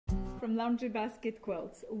from Laundry Basket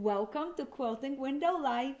Quilts. Welcome to Quilting Window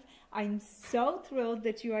Live. I'm so thrilled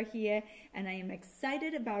that you are here, and I am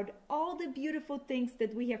excited about all the beautiful things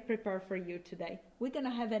that we have prepared for you today. We're gonna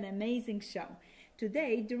have an amazing show.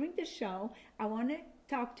 Today, during the show, I want to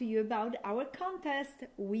talk to you about our contest.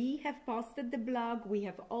 We have posted the blog, we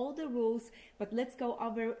have all the rules, but let's go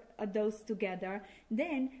over those together.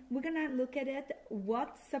 Then we're gonna look at it,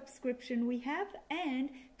 what subscription we have, and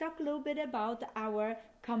talk a little bit about our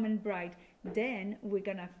common bride. Then we're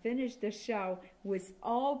gonna finish the show with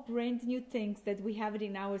all brand new things that we have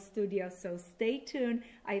in our studio, so stay tuned.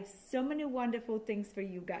 I have so many wonderful things for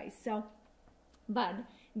you guys. But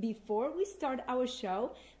before we start our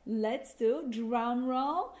show, let's do drum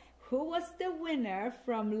roll. Who was the winner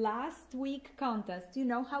from last week contest? You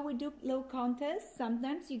know how we do little contests?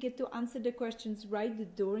 Sometimes you get to answer the questions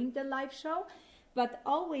right during the live show, but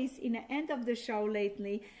always in the end of the show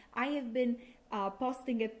lately, I have been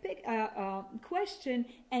posting a question,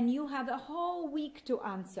 and you have a whole week to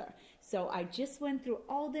answer. So I just went through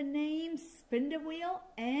all the names, spin the wheel,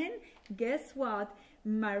 and guess what?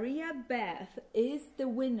 Maria Beth is the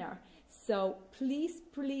winner. So please,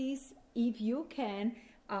 if you can,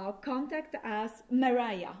 contact us.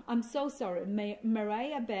 Mariah, I'm so sorry.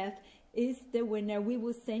 Mariah Beth is the winner. We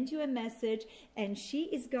will send you a message, and she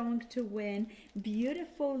is going to win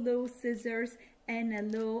beautiful little scissors and a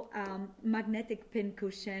little magnetic pin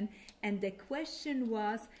cushion. And the question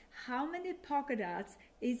was, how many polka dots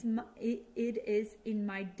is it is in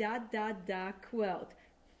my ... quilt?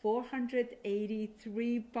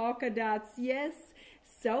 483 polka dots. Yes,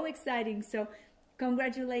 so exciting. So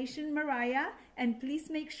congratulations, Mariah, and please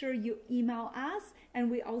make sure you email us, and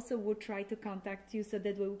we also will try to contact you so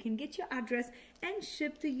that we can get your address and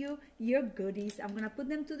ship to you your goodies. I'm gonna put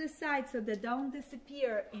them to the side so they don't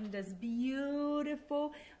disappear in this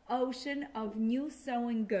beautiful ocean of new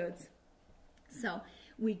sewing goods. So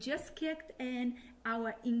we just kicked in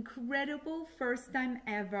our incredible first time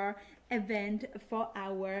ever event for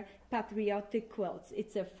our patriotic quilts.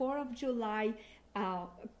 It's a 4th of July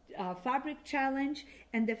fabric challenge,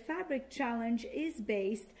 and the fabric challenge is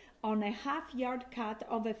based on a half-yard cut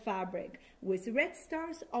of a fabric with red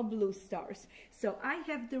stars or blue stars. So I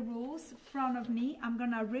have the rules in front of me. I'm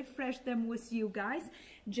gonna refresh them with you guys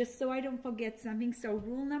just so I don't forget something. So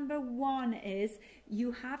rule number 1 is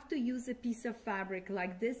you have to use a piece of fabric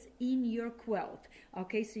like this in your quilt.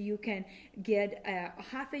 Okay, so you can get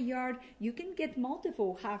half a yard, you can get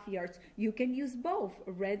multiple half yards, you can use both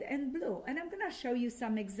red and blue, and I'm gonna show you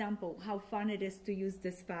some example how fun it is to use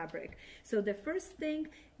this fabric. So the first thing,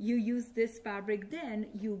 you use this fabric, then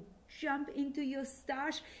you jump into your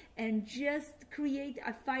stash and just create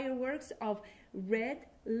a fireworks of red,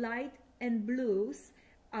 light, and blues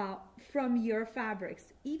from your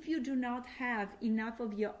fabrics. If you do not have enough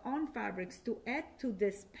of your own fabrics to add to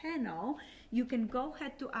this panel, you can go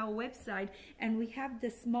ahead to our website, and we have the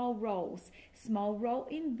small rolls. Small roll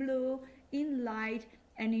in blue, in light,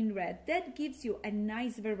 and in red. That gives you a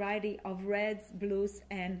nice variety of reds, blues,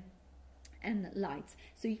 and lights.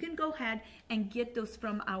 So you can go ahead and get those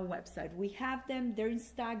from our website. We have them, they're in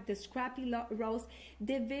stock. The scrappy rolls,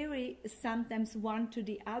 they vary sometimes one to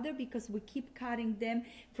the other because we keep cutting them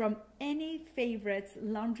from any favorites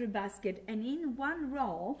laundry basket. And in one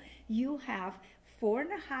roll, you have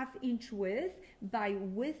 4.5 inch width by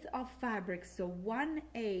width of fabric, so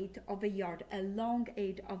 1/8 of a yard, a long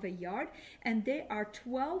 8 of a yard, and there are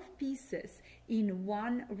 12 pieces in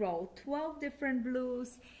one roll, 12 different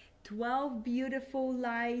blues, 12 beautiful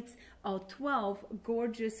lights, or 12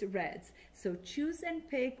 gorgeous reds. So choose and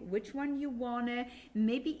pick which one you wanna.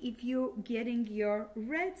 Maybe if you're getting your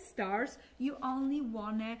red stars, you only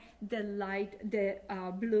wanna the light, the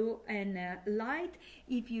blue and light.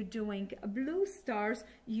 If you're doing blue stars,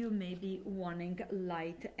 you may be wanting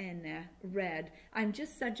light and red. I'm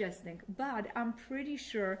just suggesting, but I'm pretty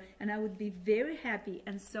sure, and I would be very happy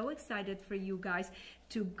and so excited for you guys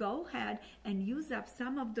to go ahead and use up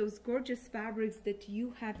some of those gorgeous fabrics that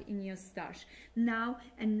you have in your stash. Now,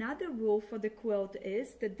 another rule for the quilt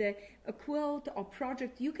is that a quilt or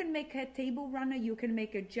project, you can make a table runner, you can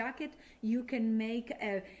make a jacket, you can make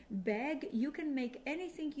a bag, you can make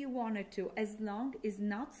anything you wanted to, as long as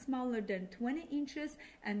not smaller than 20 inches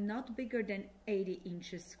and not bigger than 80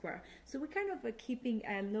 inches square. So we're kind of keeping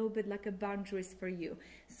a little bit like a boundaries for you.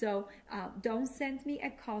 So don't send me a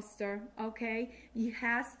coaster, okay? It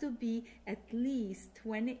has to be at least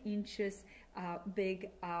 20 inches big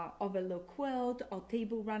of a little quilt or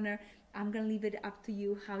table runner. I'm gonna leave it up to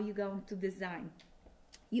you how you're going to design.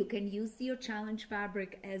 You can use your challenge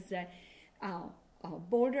fabric as a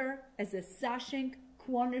border, as a sashing,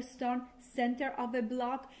 cornerstone, center of a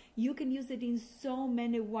block. You can use it in so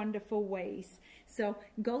many wonderful ways. So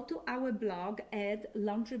go to our blog at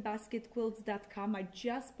laundrybasketquilts.com. I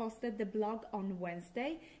just posted the blog on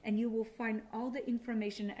Wednesday, and you will find all the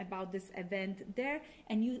information about this event there,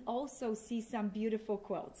 and you also see some beautiful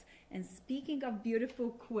quilts. And speaking of beautiful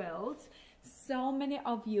quilts, so many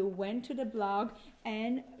of you went to the blog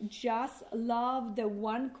and just love the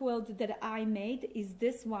one quilt that I made is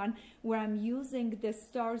this one, where I'm using the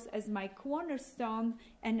stars as my cornerstone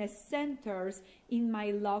and as centers in my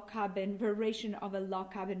log cabin variation of a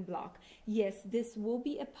log cabin block. Yes, this will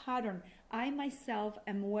be a pattern. I myself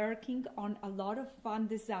am working on a lot of fun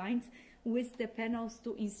designs with the panels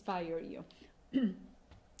to inspire you.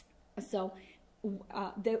 So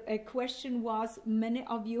the question was, many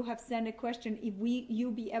of you have sent a question, if you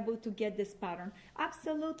be able to get this pattern.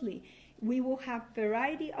 Absolutely. We will have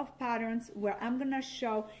variety of patterns where I'm gonna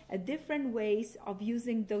show different ways of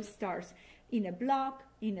using those stars in a block,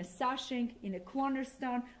 in a sashing, in a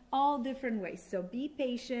cornerstone, all different ways. So be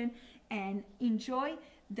patient and enjoy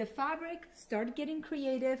the fabric, start getting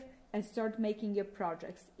creative, and start making your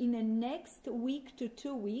projects. In the next week to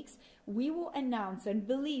 2 weeks, we will announce, and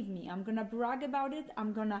believe me, I'm gonna brag about it.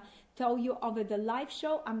 I'm gonna tell you over the live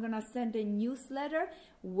show. I'm gonna send a newsletter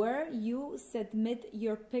where you submit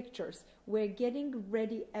your pictures. We're getting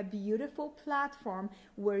ready a beautiful platform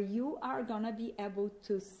where you are gonna be able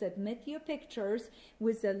to submit your pictures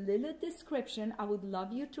with a little description. I would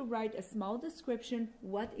love you to write a small description,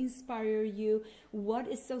 what inspired you, what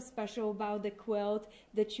is so special about the quilt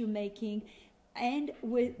that you're making. And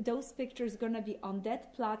with those pictures gonna be on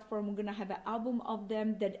that platform, we're gonna have an album of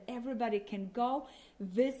them that everybody can go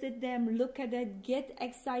visit them, look at it, get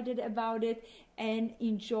excited about it, and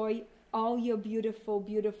enjoy all your beautiful,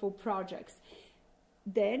 beautiful projects.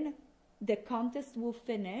 Then the contest will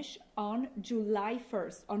finish on July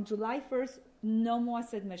 1st. On July 1st, no more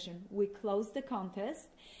submission. We close the contest,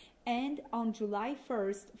 and on July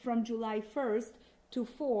 1st, from July 1st to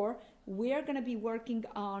 4, we're gonna be working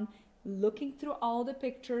on looking through all the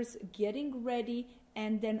pictures, getting ready,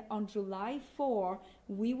 and then on July 4,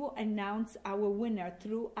 we will announce our winner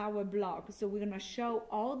through our blog. So we're gonna show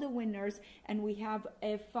all the winners, and we have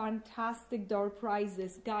a fantastic door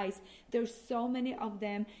prizes. Guys, there's so many of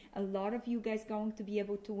them. A lot of you guys going to be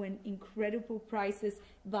able to win incredible prizes,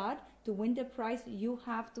 but to win the prize, you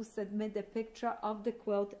have to submit the picture of the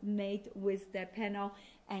quilt made with the panel,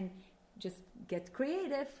 and just get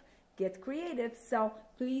creative. Get creative, so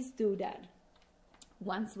please do that.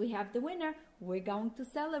 Once we have the winner, we're going to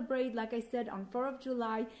celebrate, like I said, on 4th of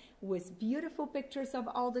July with beautiful pictures of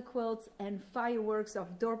all the quilts and fireworks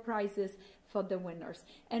of door prizes for the winners.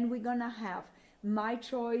 And we're gonna have my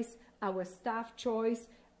choice, our staff choice,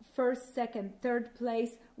 first, second, third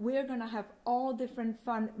place. We're gonna have all different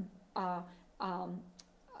fun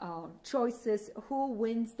choices who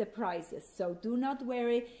wins the prizes. So do not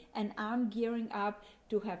worry, and I'm gearing up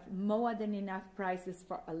to have more than enough prizes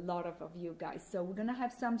for a lot of you guys. So we're gonna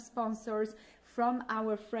have some sponsors from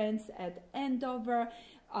our friends at Andover,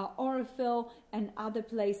 Oroville, and other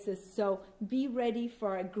places. So be ready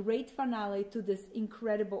for a great finale to this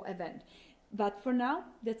incredible event. But for now,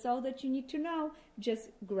 that's all that you need to know. Just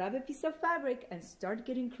grab a piece of fabric and start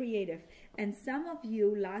getting creative. And some of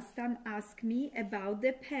you last time asked me about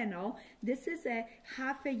the panel. This is a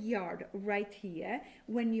 1/2 yard right here.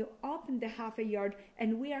 When you open the 1/2 yard,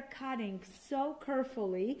 and we are cutting so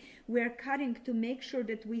carefully, we are cutting to make sure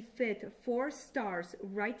that we fit 4 stars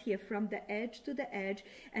right here from the edge to the edge,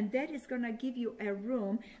 and that is gonna give you a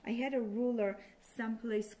room. I had a ruler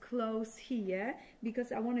someplace close here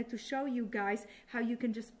because I wanted to show you guys how you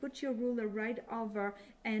can just put your ruler right over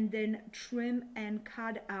and then trim and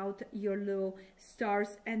cut out your little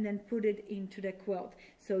stars and then put it into the quilt.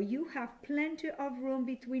 So you have plenty of room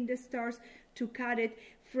between the stars to cut it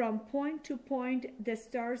from point to point. The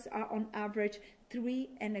stars are on average 3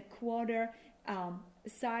 1/4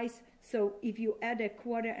 size. So if you add a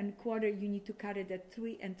 1/4 and 1/4, you need to cut it at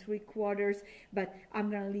 3 3/4. But I'm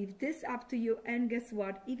gonna leave this up to you. And guess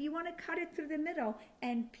what? If you want to cut it through the middle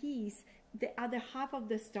and piece the other half of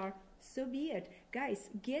the star, so be it. Guys,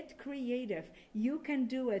 get creative. You can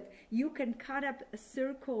do it. You can cut up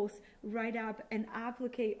circles right up and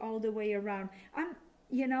applicate all the way around.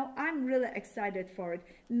 I'm really excited for it.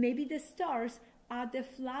 Maybe the stars are the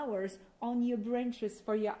flowers on your branches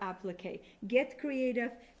for your applique. Get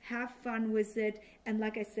creative, have fun with it, and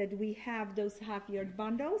like I said, we have those 1/2 yard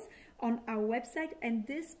bundles on our website, and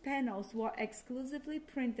these panels were exclusively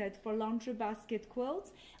printed for Laundry Basket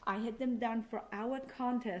Quilts. I had them done for our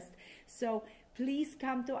contest, so please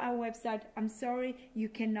come to our website. I'm sorry you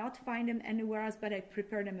cannot find them anywhere else, but I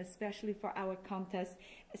prepared them especially for our contest.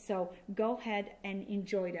 So go ahead and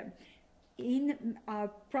enjoy them. In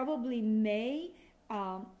probably May,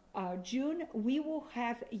 June, we will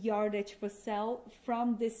have yardage for sale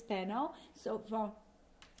from this panel. So for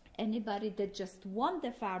anybody that just want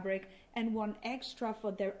the fabric and want extra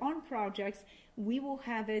for their own projects, we will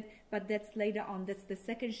have it, but that's later on. That's the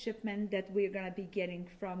second shipment that we're gonna be getting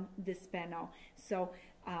from this panel. So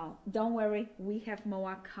don't worry, we have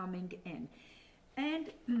more coming in. And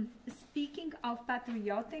speaking of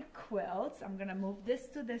patriotic quilts, I'm gonna move this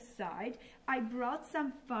to the side. I brought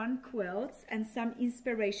some fun quilts and some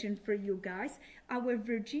inspiration for you guys. Our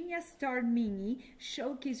Virginia Star Mini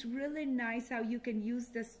showcase really nice how you can use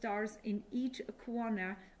the stars in each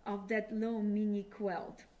corner of that little mini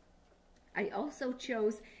quilt. I also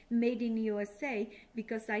chose Made in USA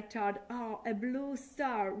because I thought, oh, a blue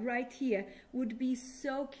star right here would be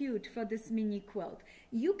so cute for this mini quilt.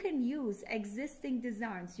 You can use existing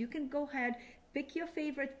designs. You can go ahead, pick your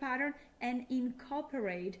favorite pattern and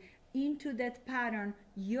incorporate into that pattern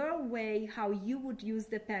your way how you would use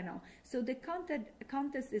the panel. So the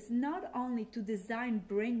contest is not only to design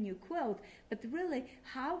brand new quilt, but really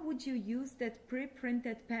how would you use that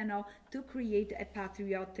pre-printed panel to create a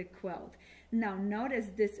patriotic quilt. Now notice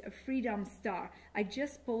this freedom star. I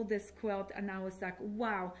just pulled this quilt and I was like,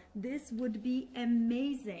 wow, this would be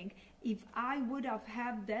amazing if I would have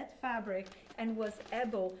had that fabric and was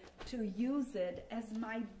able to use it as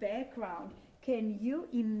my background. Can you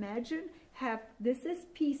imagine this is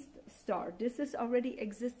peace star. This is already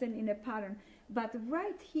existing in a pattern, but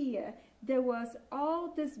right here there was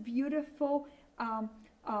all this beautiful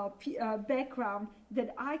background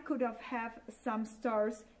that I could have some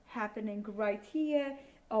stars happening right here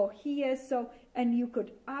or here. So, and you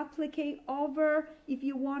could applicate over if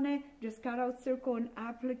you want to, just cut out circle and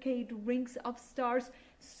applicate rings of stars.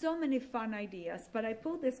 So many fun ideas, but I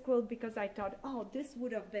pulled this quilt because I thought, oh, this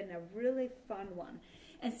would have been a really fun one.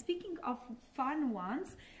 And speaking of fun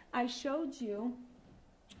ones, I showed you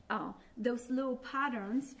those little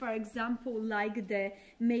patterns, for example, like the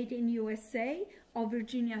Made in USA or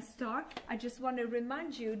Virginia Star. I just want to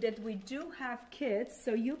remind you that we do have kits,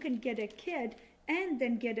 so you can get a kit and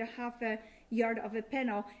then get a half a yard of a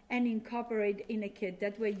panel and incorporate in a kit.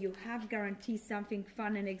 That way you have guaranteed something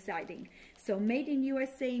fun and exciting. So Made in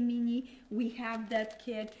USA Mini, we have that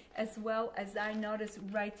kit, as well as I noticed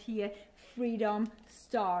right here, Freedom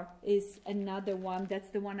Star is another one. That's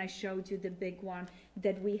the one I showed you, the big one,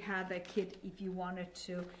 that we have a kit if you wanted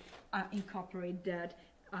to incorporate that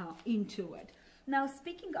into it. Now,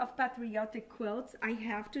 speaking of patriotic quilts, I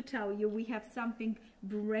have to tell you, we have something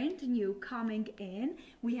brand new coming in.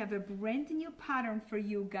 We have a brand new pattern for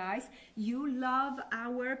you guys. You love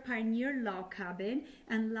our Pioneer Log Cabin,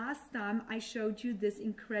 and last time I showed you this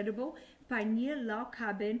incredible Pioneer Log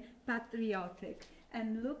Cabin Patriotic.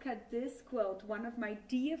 And look at this quilt. One of my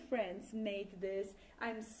dear friends made this.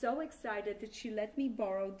 I'm so excited that she let me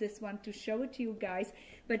borrow this one to show it to you guys.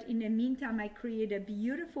 But in the meantime, I created a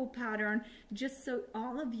beautiful pattern just so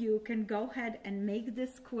all of you can go ahead and make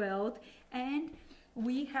this quilt. And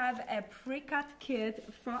we have a pre-cut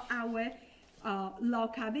kit for our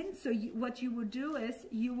log cabin. So what you would do is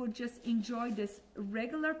you would just enjoy this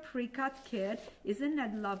regular pre-cut kit. Isn't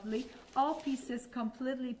that lovely? All pieces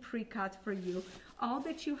completely pre-cut for you. All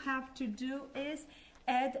that you have to do is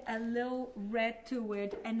add a little red to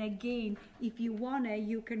it, and again, if you wanna,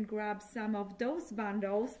 you can grab some of those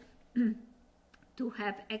bundles to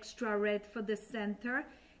have extra red for the center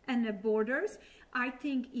and the borders. I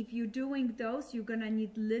think if you're doing those, you're gonna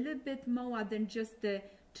need a little bit more than just the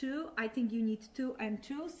 2. I think you need 2 and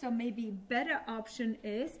 2, so maybe better option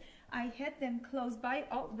is, I had them close by.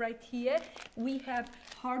 Oh, right here we have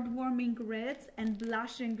heartwarming reds and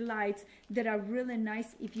blushing lights that are really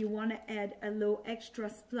nice if you want to add a little extra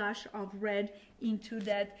splash of red into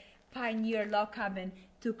that Pioneer Log Cabin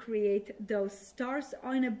to create those stars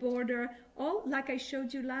on a border. Or like I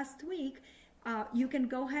showed you last week, you can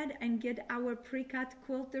go ahead and get our pre-cut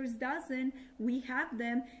quilters dozen. We have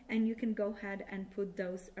them, and you can go ahead and put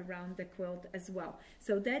those around the quilt as well.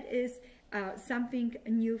 So that is something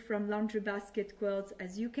new from Laundry Basket Quilts.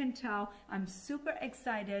 As you can tell, I'm super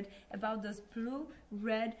excited about those blue,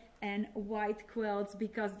 red, and white quilts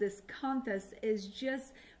because this contest is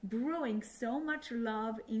just brewing so much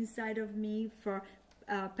love inside of me for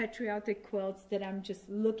patriotic quilts that I'm just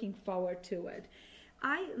looking forward to it.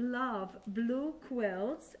 I love blue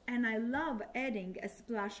quilts, and I love adding a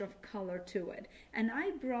splash of color to it. And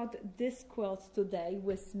I brought this quilt today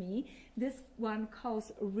with me. This one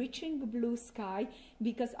calls Reaching Blue Sky,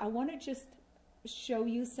 because I want to just show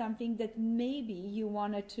you something that maybe you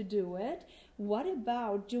wanted to do it. What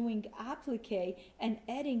about doing applique and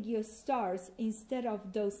adding your stars instead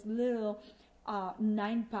of those little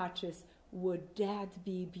 9 patches? Would that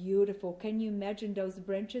be beautiful? Can you imagine those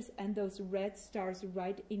branches and those red stars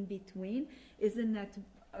right in between? Isn't that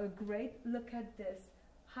great? Look at this.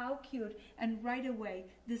 How cute. And right away,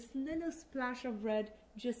 this little splash of red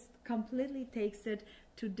just completely takes it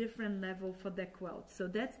to different level for the quilt. So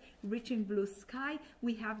that's Reaching Blue Sky.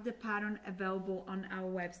 We have the pattern available on our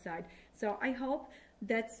website. So I hope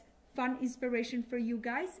that's fun inspiration for you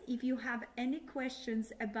guys. If you have any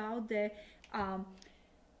questions about the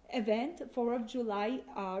event, 4th of July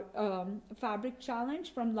fabric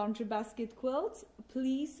challenge from Laundry Basket Quilts,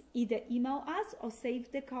 please either email us or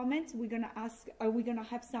save the comments. We're gonna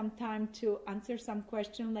have some time to answer some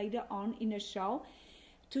question later on in the show.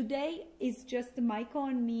 Today is just Michael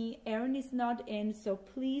and me. Erin is not in, so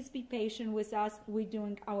please be patient with us. We're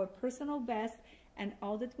doing our personal best, and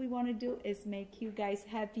all that we want to do is make you guys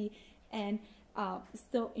happy and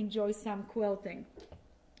still enjoy some quilting.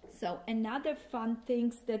 So another fun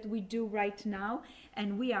things that we do right now,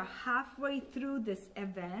 and we are halfway through this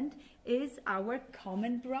event, is our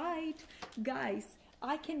Common Bride. Guys,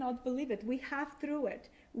 I cannot believe it. We half through it.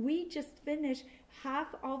 We just finished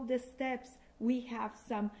half of the steps. We have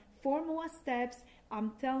some 4 more steps.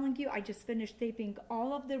 I'm telling you, I just finished taping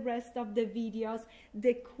all of the rest of the videos.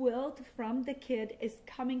 The quilt from the kit is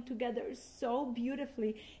coming together so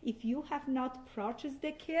beautifully. If you have not purchased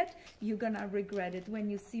the kit, you're gonna regret it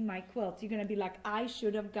when you see my quilt. You're gonna be like, I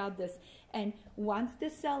should have got this. And once they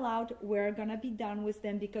sell out, we're gonna be done with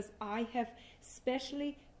them, because I have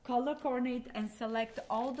specially color coordinate and select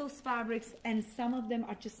all those fabrics, and some of them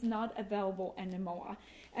are just not available anymore.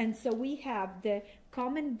 And so we have the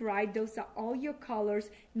Common Bride. Those are all your colors.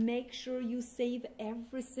 Make sure you save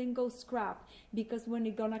every single scrap, because when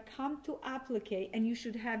you're gonna come to applique, and you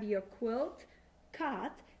should have your quilt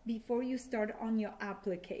cut before you start on your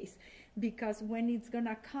appliques, because when it's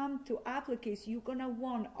gonna come to appliques, you're gonna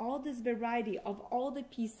want all this variety of all the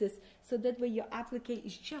pieces, so that way your applique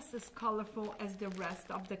is just as colorful as the rest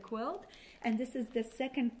of the quilt. And this is the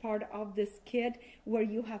second part of this kit, where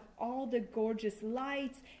you have all the gorgeous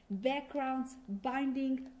lights, backgrounds,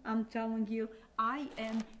 binding. I'm telling you, I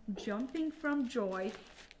am jumping from joy,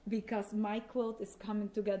 because my quilt is coming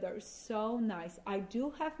together so nice. I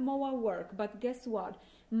do have more work, but guess what?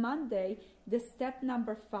 Monday, the step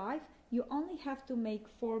number 5, you only have to make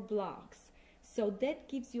 4 blocks. So that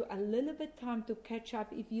gives you a little bit time to catch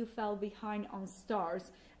up if you fell behind on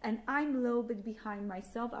stars. And I'm a little bit behind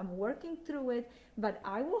myself. I'm working through it, but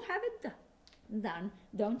I will have it done.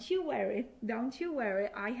 Don't you worry. Don't you worry.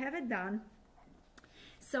 I have it done.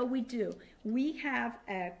 So we have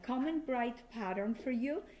a Common Bride pattern for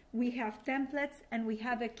you. We have templates, and we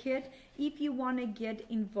have a kit if you want to get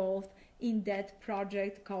involved in that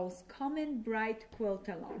project called Common Bride Quilt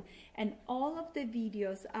Along. And all of the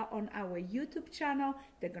videos are on our YouTube channel.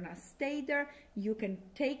 They're gonna stay there. You can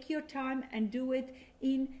take your time and do it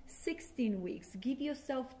in 16 weeks. Give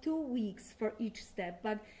yourself 2 weeks for each step,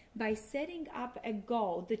 but by setting up a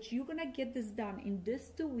goal that you're gonna get this done in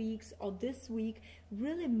this 2 weeks or this week,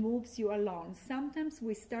 really moves you along. Sometimes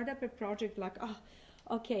we start up a project like, oh,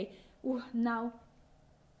 okay, now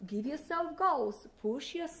give yourself goals,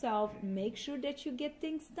 push yourself, make sure that you get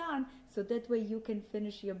things done, so that way you can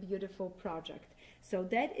finish your beautiful project. So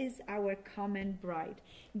that is our Common Bride.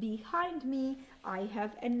 Behind me, I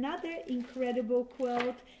have another incredible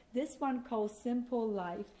quilt, this one called Simple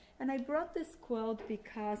Life. And I brought this quilt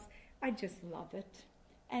because I just love it.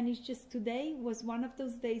 And it's just, today was one of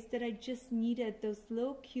those days that I just needed those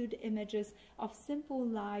little cute images of simple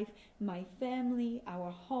life, my family,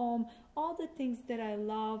 our home, all the things that I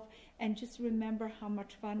love, and just remember how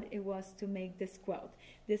much fun it was to make this quilt.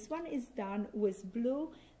 This one is done with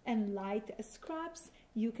blue and light scraps.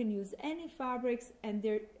 You can use any fabrics, and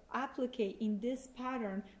they're applique. In this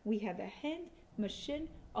pattern, we have a hand machine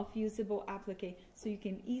of usable applique, so you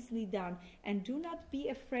can easily done. And do not be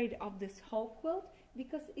afraid of this whole quilt,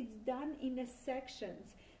 because it's done in the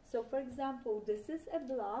sections. So for example, this is a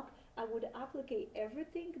block. I would applique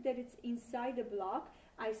everything that is inside the block.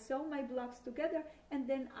 I sew my blocks together and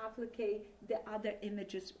then applique the other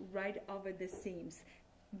images right over the seams.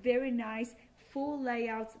 Very nice, full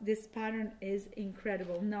layouts. This pattern is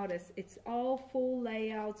incredible. Notice it's all full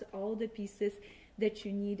layouts, all the pieces that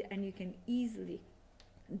you need, and you can easily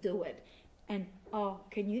do it. And oh,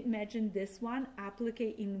 can you imagine this one?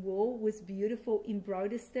 Applique in wool with beautiful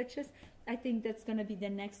embroidered stitches. I think that's gonna be the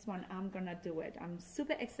next one I'm gonna do it. I'm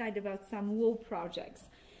super excited about some wool projects.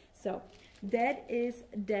 So that is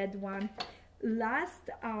that one. last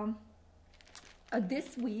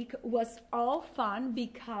this week was all fun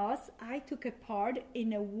because I took a part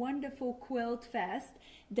in a wonderful quilt fest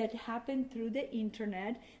that happened through the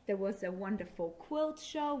internet. There was a wonderful quilt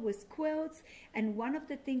show with quilts, and one of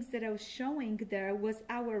the things that I was showing there was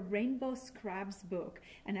our Rainbow Scraps book.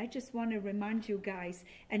 And I just want to remind you guys,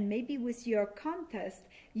 and maybe with your contest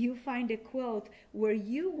you find a quilt where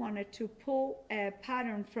you wanted to pull a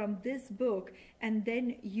pattern from this book and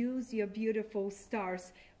then use your beautiful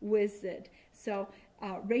stars with it. So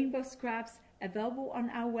Rainbow Scraps available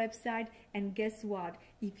on our website, and guess what,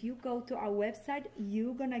 if you go to our website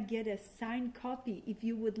you're gonna get a signed copy if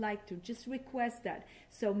you would like to. Just request that.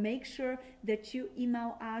 So make sure that you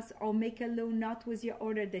email us or make a little note with your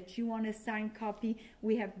order that you want a signed copy.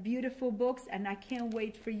 We have beautiful books and I can't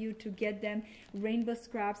wait for you to get them. Rainbow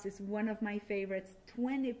Scraps is one of my favorites.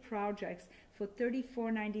 20 projects for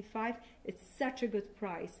 $34.95. It's such a good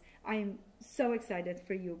price. I am so excited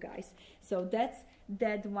for you guys. So that's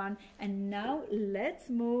that one. And now let's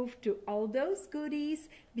move to all those goodies.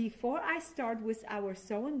 Before I start with our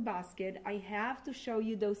sewing basket, I have to show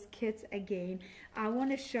you those kits again. I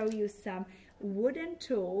want to show you some wooden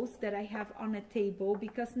tools that I have on a table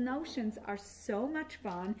because notions are so much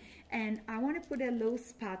fun, and I want to put a little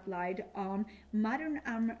spotlight on Modern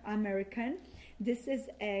American. This is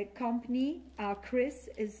a company. Chris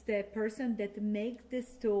is the person that makes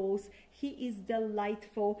these tools. He is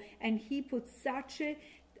delightful and he puts such a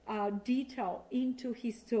detail into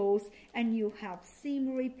his tools. And you have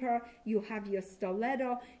seam ripper, you have your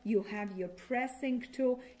stiletto, you have your pressing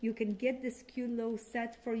tool. You can get this cute little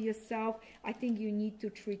set for yourself. I think you need to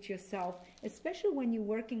treat yourself, especially when you're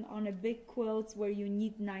working on a big quilts where you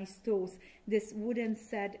need nice tools. This wooden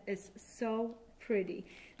set is so pretty.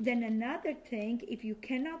 Then another thing, if you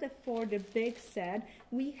cannot afford a big set,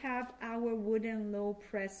 we have our wooden low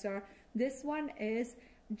presser. This one is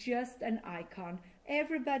just an icon.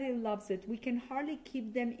 Everybody loves it. We can hardly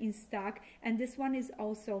keep them in stock, and this one is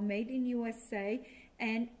also made in USA,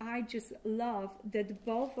 and I just love that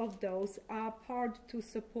both of those are part to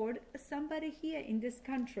support somebody here in this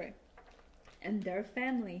country and their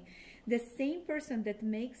family. The same person that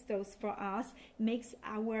makes those for us makes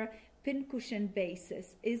our pincushion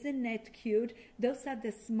bases. Isn't that cute? Those are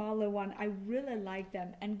the smaller one. I really like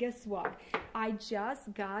them. And guess what? I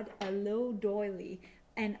just got a little doily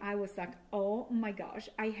and I was like, oh my gosh,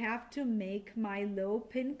 I have to make my little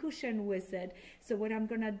pincushion with it. So what I'm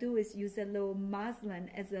gonna do is use a little muslin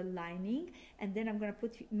as a lining, and then I'm gonna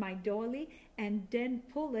put my doily and then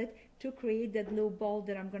pull it to create that little ball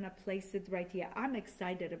that I'm gonna place it right here. I'm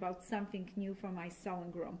excited about something new for my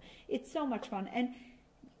sewing room. It's so much fun. And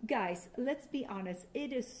guys, let's be honest,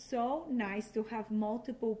 it is so nice to have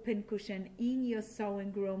multiple pincushion in your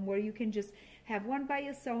sewing room where you can just have one by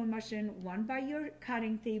your sewing machine, one by your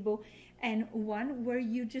cutting table, and one where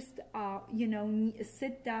you just you know,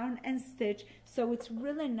 sit down and stitch. So it's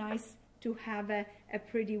really nice to have a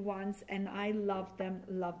pretty ones, and I love them,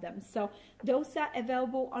 love them. So those are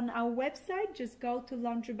available on our website. Just go to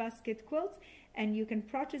Laundry Basket Quilts and you can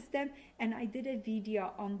purchase them, and I did a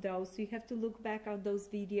video on those, so you have to look back at those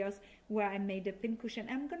videos where I made a pincushion.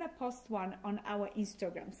 I'm gonna post one on our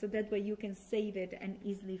Instagram, so that way you can save it and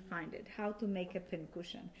easily find it, how to make a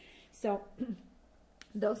pincushion. So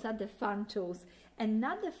those are the fun tools.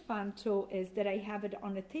 Another fun tool is that I have it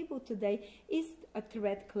on the table today is a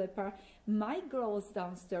thread clipper. My girls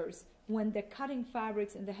downstairs, when they're cutting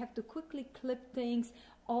fabrics and they have to quickly clip things,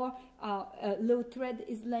 or a little thread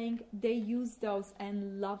is laying, they use those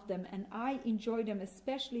and love them, and I enjoy them,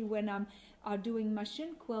 especially when I'm doing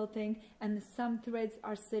machine quilting and some threads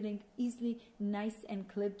are sitting easily nice and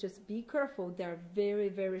clipped. Just be careful, they're very,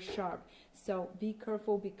 very sharp, so be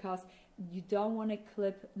careful because you don't want to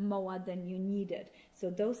clip more than you need it. So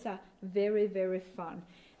those are very, very fun.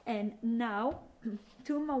 And now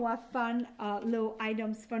two more fun little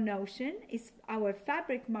items for Notion is our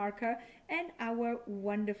fabric marker and our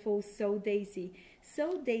wonderful Sew Daisy.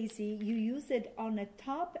 Sew Daisy, you use it on the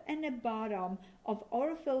top and the bottom of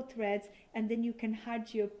Orfil threads, and then you can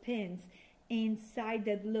hide your pins inside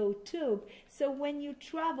that little tube, so when you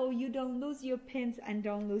travel you don't lose your pins and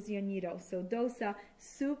don't lose your needle. So those are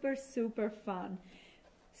super, super fun.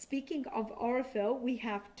 Speaking of Orfil, we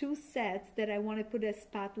have two sets that I want to put a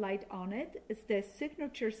spotlight on it. It's the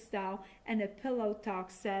signature style and a pillow talk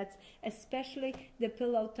sets. Especially the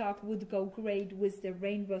pillow talk would go great with the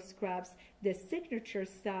rainbow scraps. The signature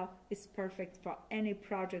style is perfect for any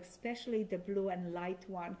project, especially the blue and light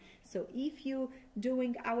one. So if you're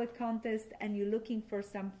doing our contest and you're looking for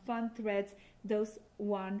some fun threads, those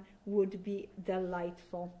one would be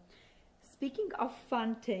delightful. speaking of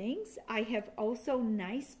fun things, I have also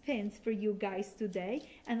nice pins for you guys today,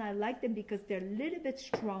 and I like them because they're a little bit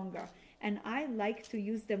stronger, and I like to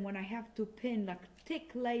use them when I have to pin like thick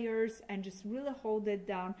layers and just really hold it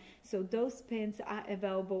down. So those pins are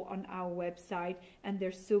available on our website, and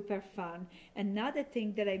they're super fun. Another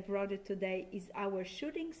thing that I brought it today is our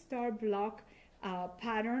shooting star block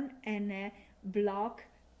pattern and a block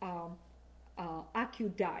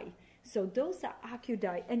Acu die. So those are Acu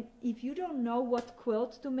die, and if you don't know what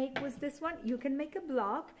quilt to make with this one, you can make a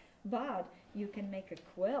block, but you can make a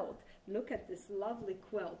quilt. Look at this lovely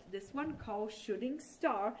quilt. This one called Shooting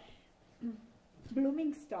Star,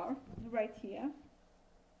 Blooming Star, right here.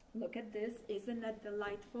 Look at this, isn't that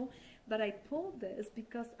delightful? But I pulled this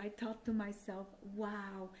because I thought to myself,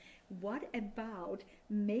 wow, what about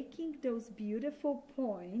making those beautiful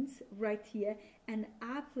points right here and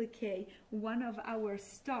applique one of our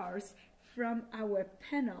stars from our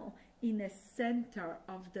panel in the center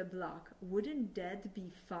of the block? Wouldn't that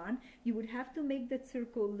be fun? You would have to make that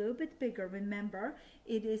circle a little bit bigger. Remember,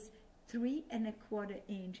 it is 3 1/4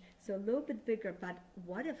 inch, so a little bit bigger, but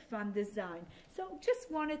what a fun design. So just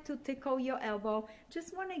wanted to tickle your elbow,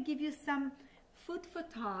 just want to give you some food for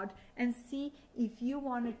thought and see if you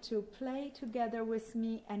wanted to play together with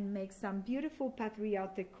me and make some beautiful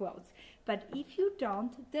patriotic quilts. But if you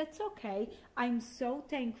don't, that's okay. I'm so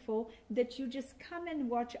thankful that you just come and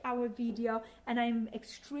watch our video, and I'm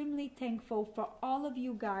extremely thankful for all of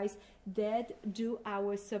you guys that do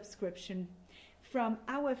our subscription. From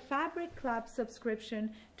our Fabric Club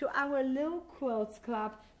subscription to our Little Quilts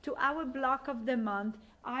Club to our block of the month,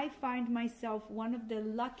 I find myself one of the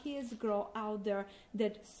luckiest girl out there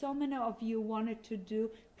that so many of you wanted to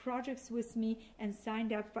do projects with me and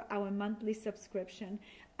signed up for our monthly subscription.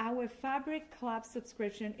 Our Fabric Club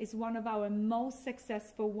subscription is one of our most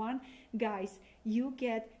successful one. Guys, you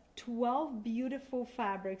get 12 beautiful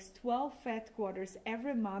fabrics, 12 fat quarters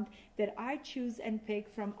every month that I choose and pick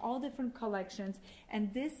from all different collections.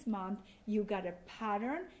 And this month you got a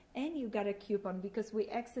pattern and you got a coupon, because we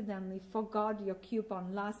accidentally forgot your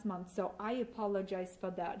coupon last month, so I apologize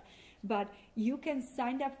for that. But you can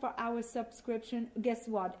sign up for our subscription. Guess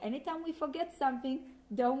what? Anytime we forget something,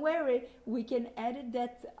 don't worry, we can edit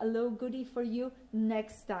that a little goodie for you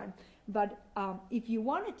next time. But if you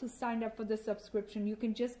wanted to sign up for the subscription, you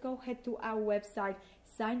can just go ahead to our website,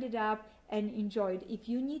 sign it up, and enjoy it. If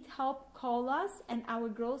you need help, call us, and our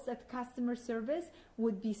girls at customer service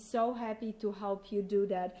would be so happy to help you do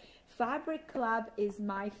that. Fabric Club is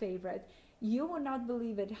my favorite. You will not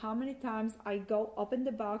believe it how many times I go open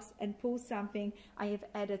the box and pull something. I have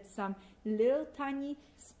added some little tiny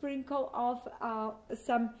sprinkle of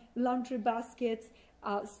some laundry baskets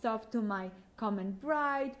stuff to my common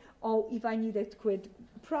bride, or if I need a quick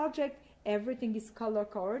project, everything is color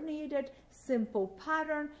coordinated, simple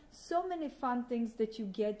pattern, so many fun things that you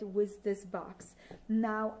get with this box.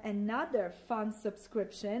 Now another fun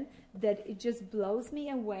subscription that it just blows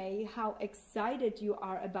me away how excited you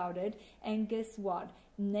are about it. And guess what?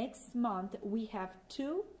 Next month we have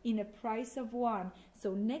 2 in a price of 1.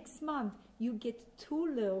 So next month you get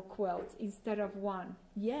 2 little quilts instead of 1.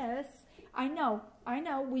 Yes, I know,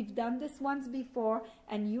 we've done this once before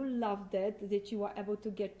and you loved it, that you were able to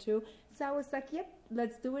get 2. So I was like, yep,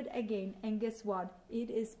 let's do it again. And guess what? It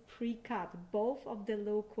is pre-cut. Both of the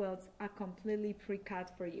little quilts are completely pre-cut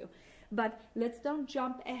for you. But let's don't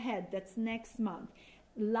jump ahead. That's next month.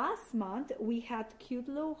 Last month we had cute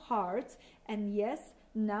little hearts, and yes,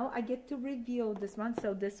 now I get to reveal this one.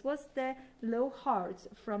 So this was the little hearts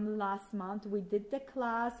from last month. We did the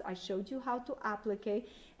class, I showed you how to applicate,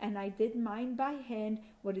 and I did mine by hand,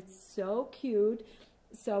 but it's so cute.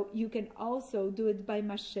 So you can also do it by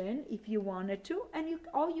machine if you wanted to, and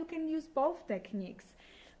you can use both techniques.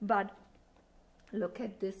 But look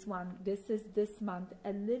at this one. This is this month,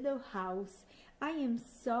 a little house. I am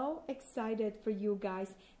so excited for you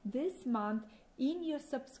guys. This month in your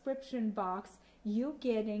subscription box, you're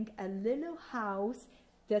getting a little house.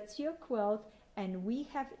 That's your quilt, and we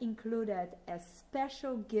have included a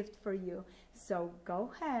special gift for you. So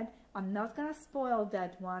go ahead. I'm not gonna spoil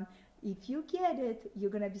that one. If you get it, you're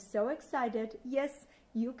gonna be so excited. Yes,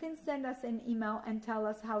 you can send us an email and tell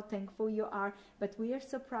us how thankful you are, but we are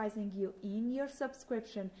surprising you in your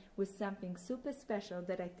subscription with something super special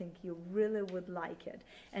that I think you really would like it.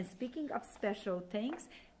 And speaking of special things,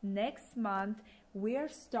 next month we are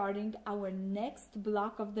starting our next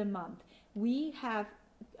block of the month. We have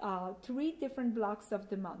 3 different blocks of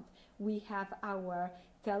the month. We have our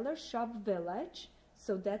Tailor Shop Village.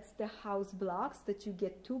 So that's the house blocks that you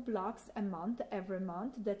get 2 blocks a month, every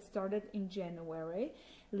month. That started in January.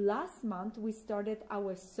 Last month we started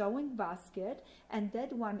our sewing basket, and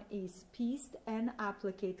that one is pieced and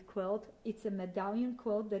applique quilt. It's a medallion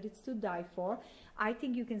quilt that it's to die for. I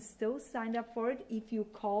think you can still sign up for it if you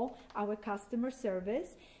call our customer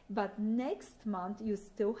service, but next month you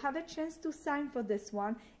still have a chance to sign for this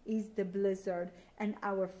one. Is the blizzard, and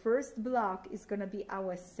our first block is gonna be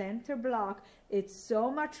our center block. It's so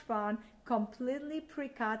much fun, completely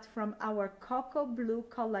pre-cut from our cocoa blue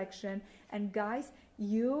collection, and guys,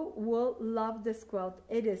 you will love this quilt.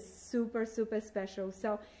 It is super special.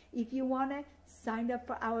 So if you want to sign up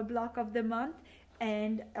for our block of the month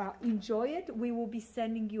and enjoy it, we will be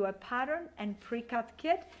sending you a pattern and pre-cut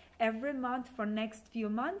kit every month for next few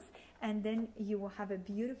months, and then you will have a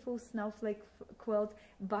beautiful snowflake quilt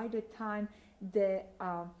by the time the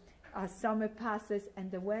summer passes and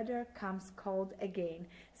the weather comes cold again.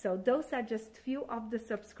 So those are just few of the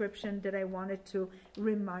subscriptions that I wanted to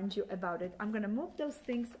remind you about it. I'm gonna move those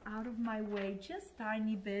things out of my way just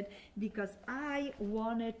tiny bit because I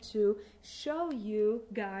wanted to show you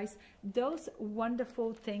guys those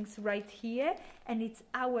wonderful things right here, and it's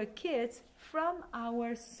our kits from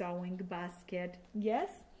our sewing basket.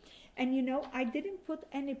 Yes, and you know, I didn't put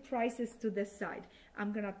any prices to the side.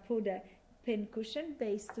 I'm gonna put a pin cushion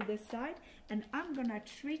base to the side, and I'm gonna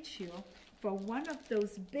treat you for one of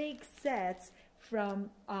those big sets from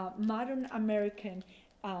Modern American.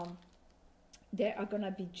 They are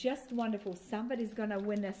gonna be just wonderful. Somebody's gonna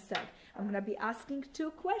win a set. I'm gonna be asking 2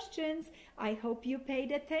 questions. I hope you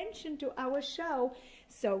paid attention to our show.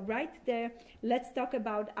 So right there, let's talk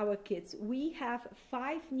about our kits. We have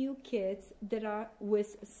 5 new kits that are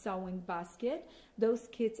with sewing basket. Those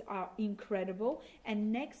kits are incredible.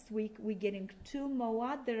 And next week, we're getting 2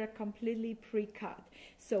 more that are completely pre-cut.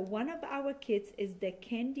 So one of our kits is the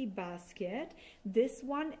candy basket. This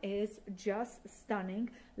one is just stunning.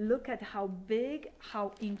 Look at how big,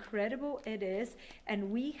 how incredible it is.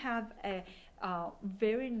 And we have a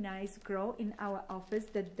very nice girl in our office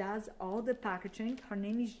that does all the packaging. Her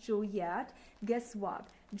name is Juliet. Guess what?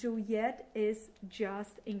 Juliet is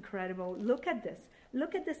just incredible. Look at this.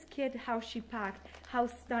 Look at this kit, how she packed, how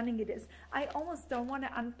stunning it is. I almost don't want to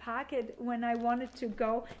unpack it when I wanted to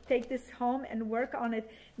go take this home and work on it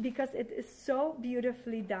because it is so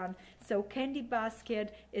beautifully done. So Candy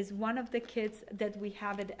Basket is one of the kits that we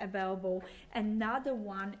have it available. Another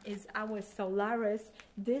one is our Solaris.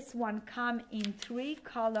 This one comes in 3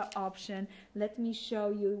 color option. Let me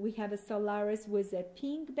show you. We have a Solaris with a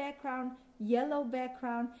pink background, yellow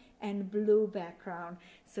background, and blue background.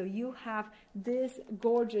 So you have this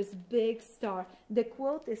gorgeous big star. The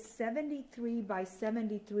quilt is 73 by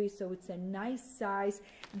 73, so it's a nice size.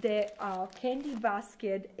 The candy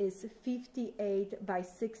basket is 58 by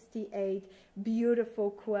 68,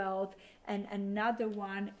 beautiful quilt. And another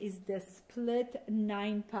one is the split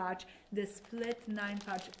 9 patch. The split 9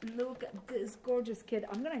 patch. Look at this gorgeous kit.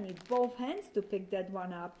 I'm gonna need both hands to pick that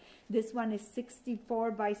one up. This one is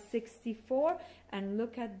 64 by 64, and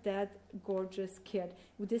look at that gorgeous kit.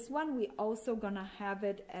 With this one, we also gonna have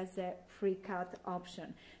it as a pre-cut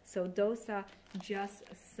option. So those are just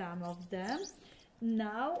some of them.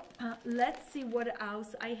 Now let's see what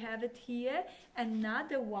else I have it here.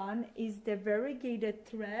 Another one is the variegated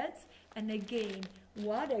threads, and again,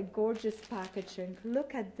 what a gorgeous packaging.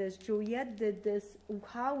 Look at this. Juliet did this.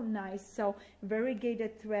 How nice. So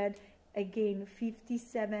variegated thread, again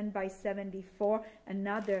 57 by 74,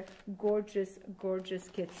 another gorgeous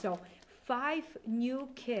kit. So 5 new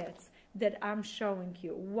kits that I'm showing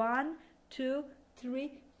you. 1, 2,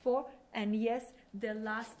 3, 4, and yes, the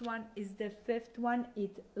last one is the 5th one.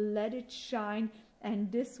 It Let It Shine,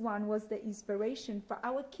 and this one was the inspiration for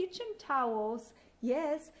our kitchen towels.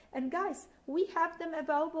 Yes, and guys, we have them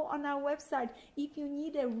available on our website. If you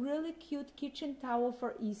need a really cute kitchen towel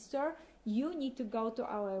for Easter, you need to go to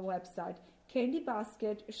our website. Candy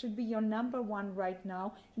Basket should be your #1 right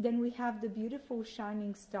now. Then we have the beautiful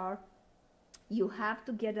shining star. You have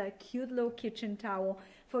to get a cute little kitchen towel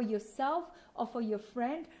for yourself or for your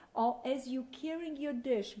friend, or as you carrying your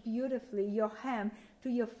dish beautifully, your ham, to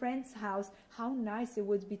your friend's house. How nice it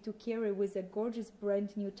would be to carry with a gorgeous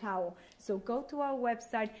brand new towel. So go to our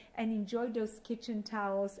website and enjoy those kitchen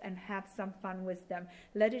towels and have some fun with them.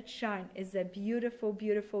 Let It Shine is a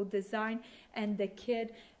beautiful design, and the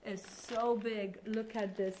kit is so big. Look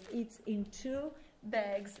at this. It's in 2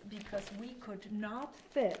 bags because we could not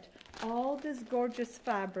fit all this gorgeous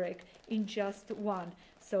fabric in just one.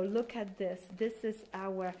 So look at this. This is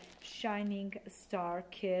our shining star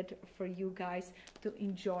kit for you guys to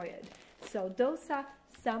enjoy it. So those are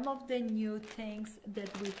some of the new things that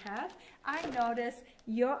we have. I notice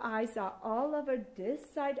your eyes are all over this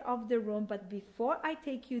side of the room, but before I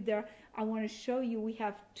take you there, I want to show you we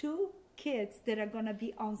have 2 kits that are going to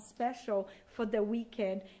be on special for the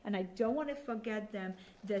weekend, and I don't want to forget them.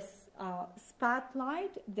 This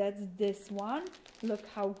spotlight, that's this one. Look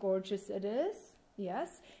how gorgeous it is.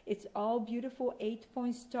 Yes, it's all beautiful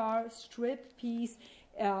 8-point star strip piece.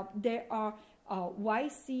 There are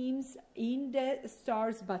white seams in the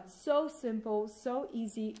stars, but so simple, so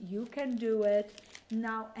easy, you can do it.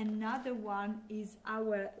 Now another one is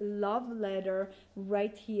our love letter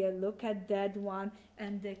right here. Look at that one,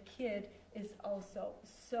 and the kit is also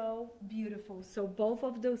so beautiful. So both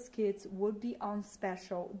of those kits would be on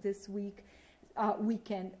special this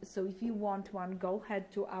weekend. So if you want one, go ahead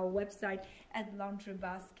to our website at Laundry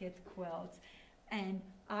Basket Quilts. And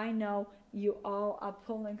I know you all are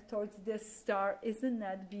pulling towards this star. Isn't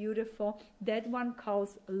that beautiful? That one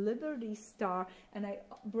calls Liberty Star, and I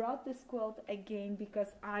brought this quilt again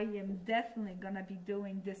because I am definitely gonna be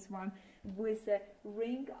doing this one with a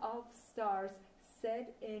ring of stars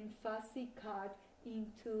set in fussy cut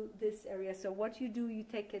into this area. So what you do, you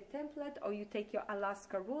take a template or you take your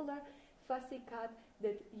Alaska ruler, fussy cut,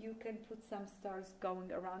 that you can put some stars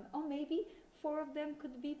going around, or maybe 4 of them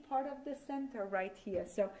could be part of the center right here.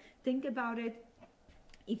 So think about it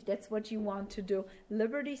if that's what you want to do.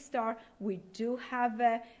 Liberty Star, we do have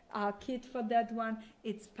a kit for that one.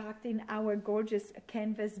 It's packed in our gorgeous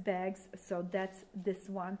canvas bags. So that's this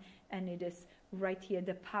one, and it is right here.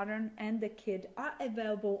 The pattern and the kit are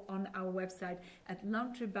available on our website at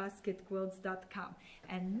laundrybasketquilts.com.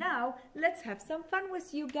 And now let's have some fun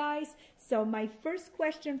with you guys. So my first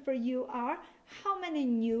question for you are, how many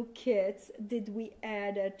new kits did we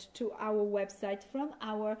add to our website from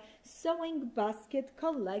our sewing basket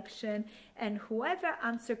collection? And whoever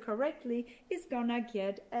answers correctly is gonna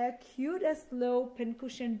get a cutest little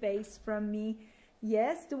pincushion base from me.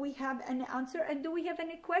 Yes, do we have an answer? And do we have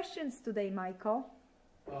any questions today, Michael?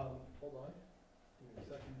 Hold on. Give me a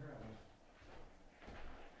second here.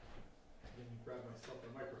 Let me grab myself a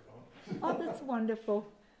microphone. Oh, that's wonderful.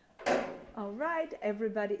 All right,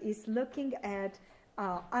 everybody is looking at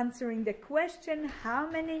answering the question, how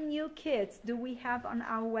many new kits do we have on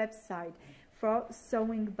our website for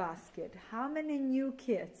sewing basket? How many new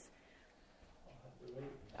kits?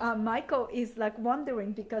 Michael is like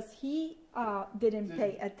wondering because he didn't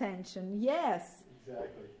pay attention. Yes.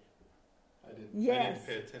 Exactly. I didn't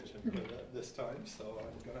pay attention for that this time, so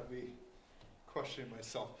I'm going to be questioning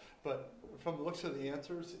myself. But from the looks of the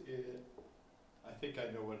answers, I think I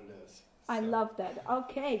know what it is. So. I love that.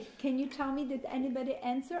 Okay. Can you tell me, did anybody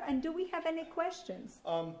answer? And do we have any questions?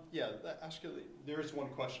 Yeah, actually, there is one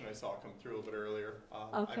question I saw come through a little bit earlier.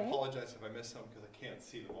 Okay. I apologize if I missed some because I can't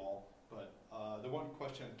see them all. But the one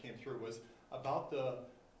question that came through was about the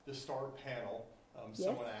star panel. Yes.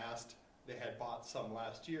 Someone asked, they had bought some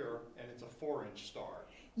last year, and it's a 4-inch star.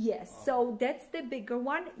 Yes, so that's the bigger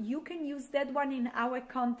one. You can use that one in our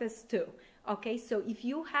contest too. Okay, so if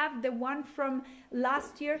you have the one from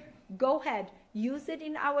last year, go ahead, use it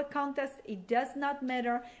in our contest. It does not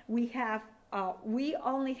matter. We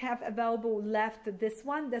only have available left this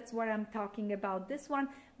one. That's what I'm talking about, this one.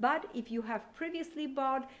 But if you have previously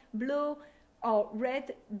bought blue or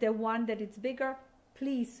red, the one that is bigger,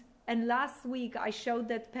 please. And last week I showed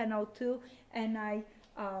that panel too, and I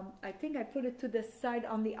think I put it to the side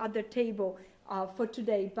on the other table for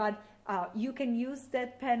today. But you can use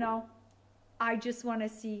that panel. I just want to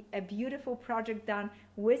see a beautiful project done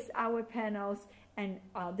with our panels, and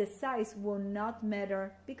the size will not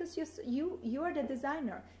matter because you are the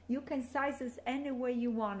designer. You can size this any way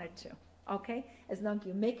you want it to. Okay, as long as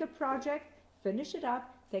you make a project, finish it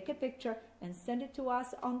up, take a picture, and send it to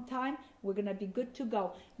us on time, we're gonna be good to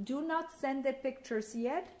go. Do not send the pictures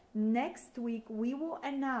yet. Next week we will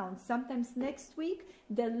announce, sometimes next week,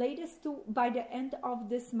 the latest by the end of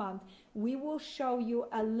this month, we will show you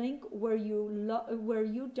a link where you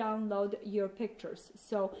download your pictures.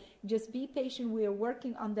 So just be patient. We are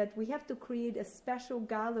working on that. We have to create a special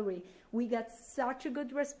gallery. We got such a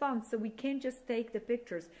good response, so we can't just take the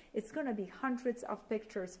pictures. It's gonna be hundreds of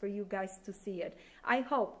pictures for you guys to see it. I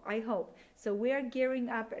hope. So we are gearing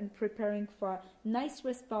up and preparing for a nice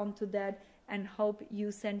response to that, and hope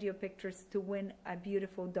you send your pictures to win a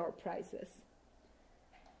beautiful door prizes.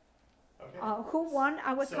 Okay. Who won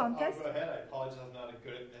our contest? I'll go ahead. I apologize, I'm not as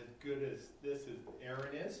good as this as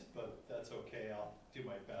Aaron is, but that's okay. I'll do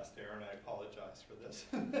my best, Aaron. I apologize for this.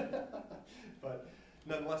 But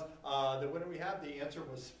nonetheless, the winner we have, the answer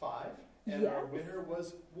was 5, and yes. our winner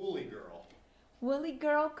was Woolly Girl. Willie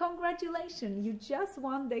girl, congratulations. You just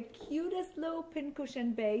won the cutest little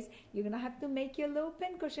pincushion base. You're going to have to make your little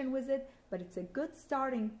pincushion with it, but it's a good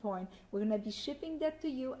starting point. We're going to be shipping that to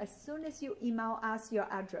you as soon as you email us your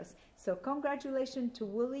address. So congratulations to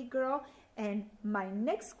Willie girl. And my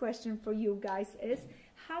next question for you guys is,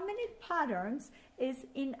 how many patterns is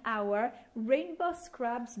in our Rainbow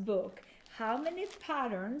Scraps book? How many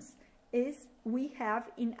patterns is we have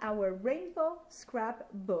in our Rainbow Scrap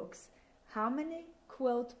books? How many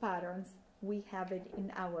quilt patterns we have it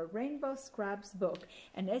in our Rainbow Scraps book?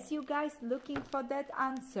 And as you guys looking for that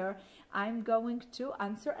answer, I'm going to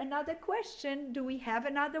answer another question. Do we have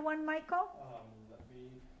another one, Michael?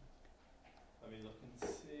 Let me look and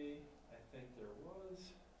see. I think there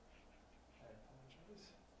was. I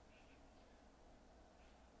apologize.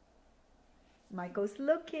 Michael's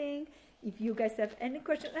looking. If you guys have any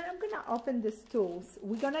questions, and I'm gonna open these tools.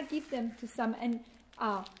 We're gonna give them to some, and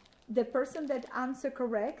the person that answer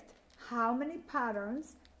correct, how many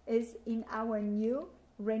patterns is in our new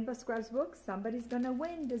Rainbow Scraps book, somebody's gonna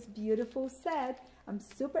win this beautiful set. I'm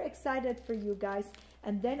super excited for you guys.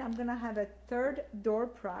 And then I'm gonna have a third door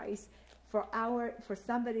prize for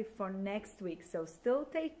somebody for next week. So still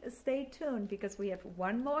stay tuned, because we have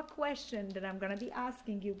one more question that I'm gonna be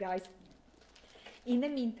asking you guys. In the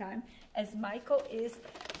meantime, as Michael is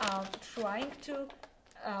trying to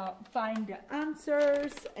find the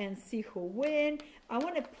answers and see who win, I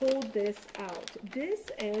want to pull this out. This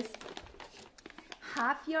is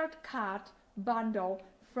half-yard cut bundle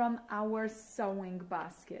from our sewing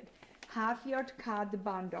basket. Half-yard cut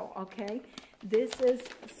bundle, okay? This is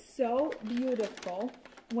so beautiful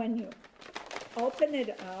when you open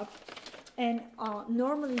it up. And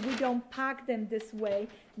normally we don't pack them this way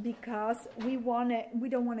because we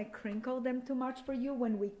don't want to crinkle them too much for you.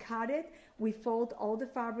 When we cut it, we fold all the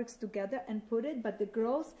fabrics together and put it, but the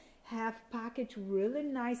girls have packaged really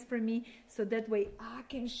nice for me, so that way I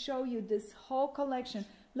can show you this whole collection.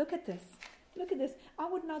 Look at this. Look at this. I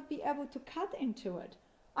would not be able to cut into it.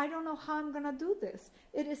 I don't know how I'm gonna do this.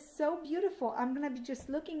 It is so beautiful. I'm gonna be just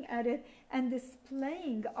looking at it and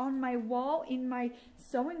displaying on my wall in my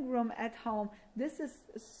sewing room at home. This is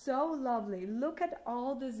so lovely. Look at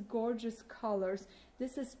all these gorgeous colors.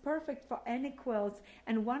 This is perfect for any quilts.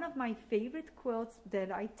 And one of my favorite quilts that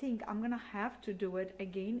I think I'm gonna have to do it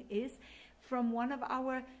again is from one of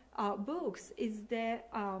our books, is the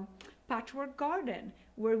Patchwork Garden,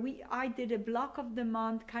 where I did a block of the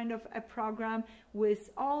month kind of a program with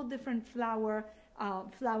all different flower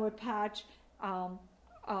patch,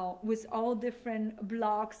 with all different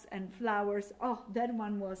blocks and flowers. Oh, that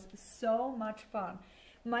one was so much fun.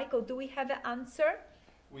 Michael, do we have an answer?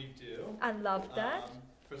 We do. I love that.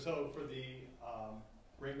 For the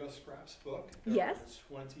Rainbow Scraps book, there are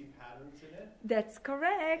 20 patterns in it. That's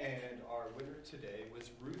correct. And our winner today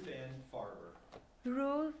was Ruth Ann Farber.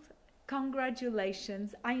 Ruth,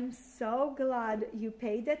 congratulations. I'm so glad you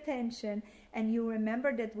paid attention and you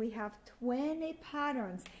remember that we have 20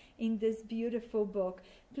 patterns in this beautiful book.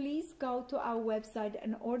 Please go to our website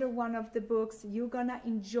and order one of the books. You're gonna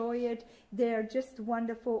enjoy it. They're just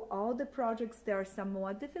wonderful. All the projects, there are some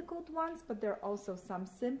more difficult ones, but there are also some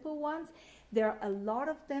simple ones. There are a lot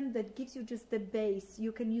of them that gives you just the base.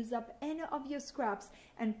 You can use up any of your scraps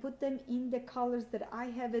and put them in the colors that I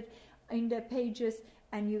have it in the pages,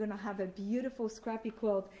 and you're gonna have a beautiful scrappy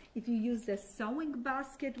quilt. If you use the sewing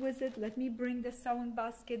basket with it, let me bring the sewing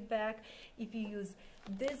basket back. If you use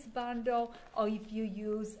this bundle, or if you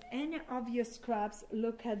use any of your scraps,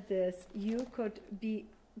 look at this. You could be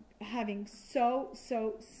having so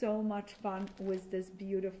much fun with this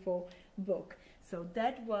beautiful book. So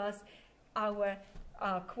that was our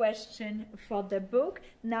question for the book.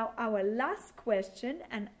 Now our last question,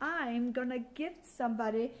 and I'm gonna gift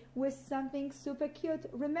somebody with something super cute.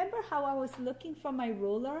 Remember how I was looking for my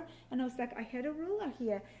ruler and I was like, I had a ruler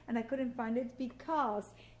here and I couldn't find it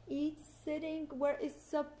because it's sitting where it's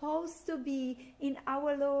supposed to be, in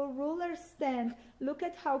our little ruler stand. Look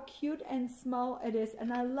at how cute and small it is,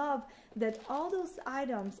 and I love that all those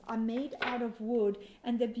items are made out of wood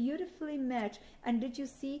and they beautifully match. And did you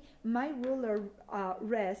see my ruler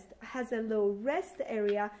rest has a little rest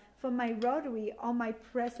area for my rotary on my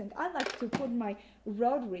pressing. I like to put my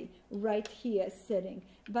rotary right here sitting.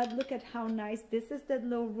 But look at how nice. This is that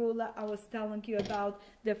little ruler I was telling you about.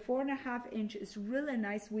 The 4.5 inch is really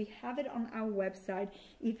nice. We have it on our website.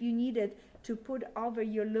 If you need it to put over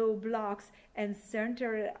your little blocks and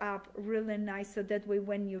center it up really nice, so that way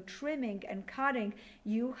when you're trimming and cutting,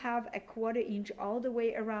 you have a 1/4 inch all the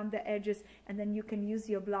way around the edges, and then you can use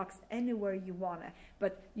your blocks anywhere you want it.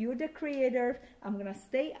 But you're the creator. I'm gonna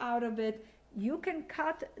stay out of it. you can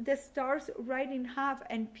cut the stars right in half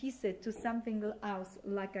and piece it to something else,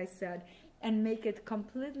 like I said, and make it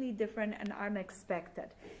completely different and unexpected.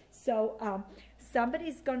 So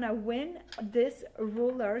somebody's gonna win this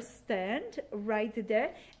ruler stand right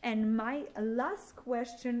there. And my last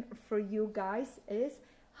question for you guys is,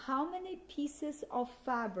 how many pieces of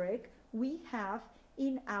fabric we have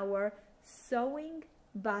in our sewing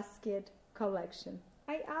basket collection?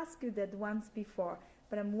 I asked you that once before,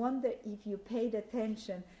 but I'm wondering if you paid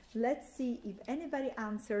attention. Let's see if anybody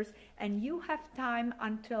answers, and you have time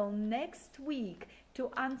until next week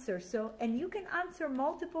to answer. So, and you can answer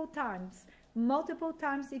multiple times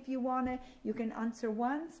if you want to. You can answer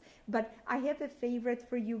once, but I have a favorite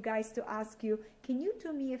for you guys to ask you. Can you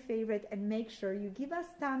do me a favorite and make sure you give us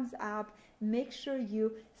thumbs up? Make sure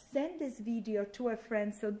you send this video to a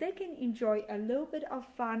friend so they can enjoy a little bit of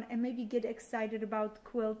fun and maybe get excited about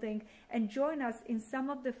quilting and join us in some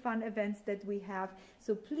of the fun events that we have.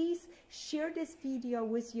 So please share this video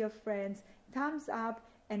with your friends, thumbs up,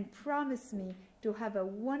 and promise me to have a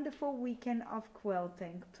wonderful weekend of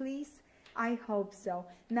quilting. Please, I hope so.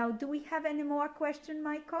 Now, do we have any more questions,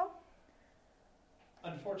 Michael?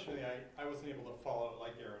 Unfortunately, I wasn't able to follow it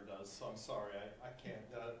like Erin does, so I'm sorry. I can't.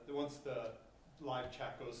 Once the live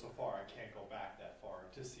chat goes so far, I can't go back that far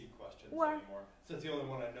to see questions anymore. So it's the only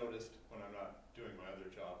one I noticed when I'm not doing my other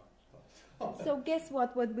job. So guess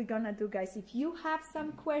what we're gonna do, guys? If you have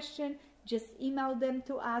some question, just email them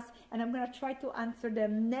to us, and I'm gonna try to answer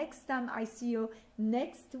them next time I see you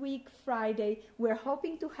next week, Friday. We're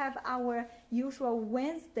hoping to have our usual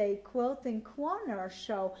Wednesday Quilting Corner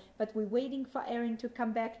show, but we're waiting for Erin to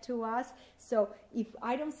come back to us. So if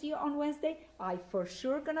I don't see you on Wednesday, I for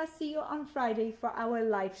sure gonna see you on Friday for our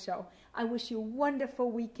live show. I wish you a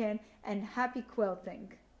wonderful weekend and happy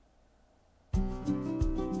quilting.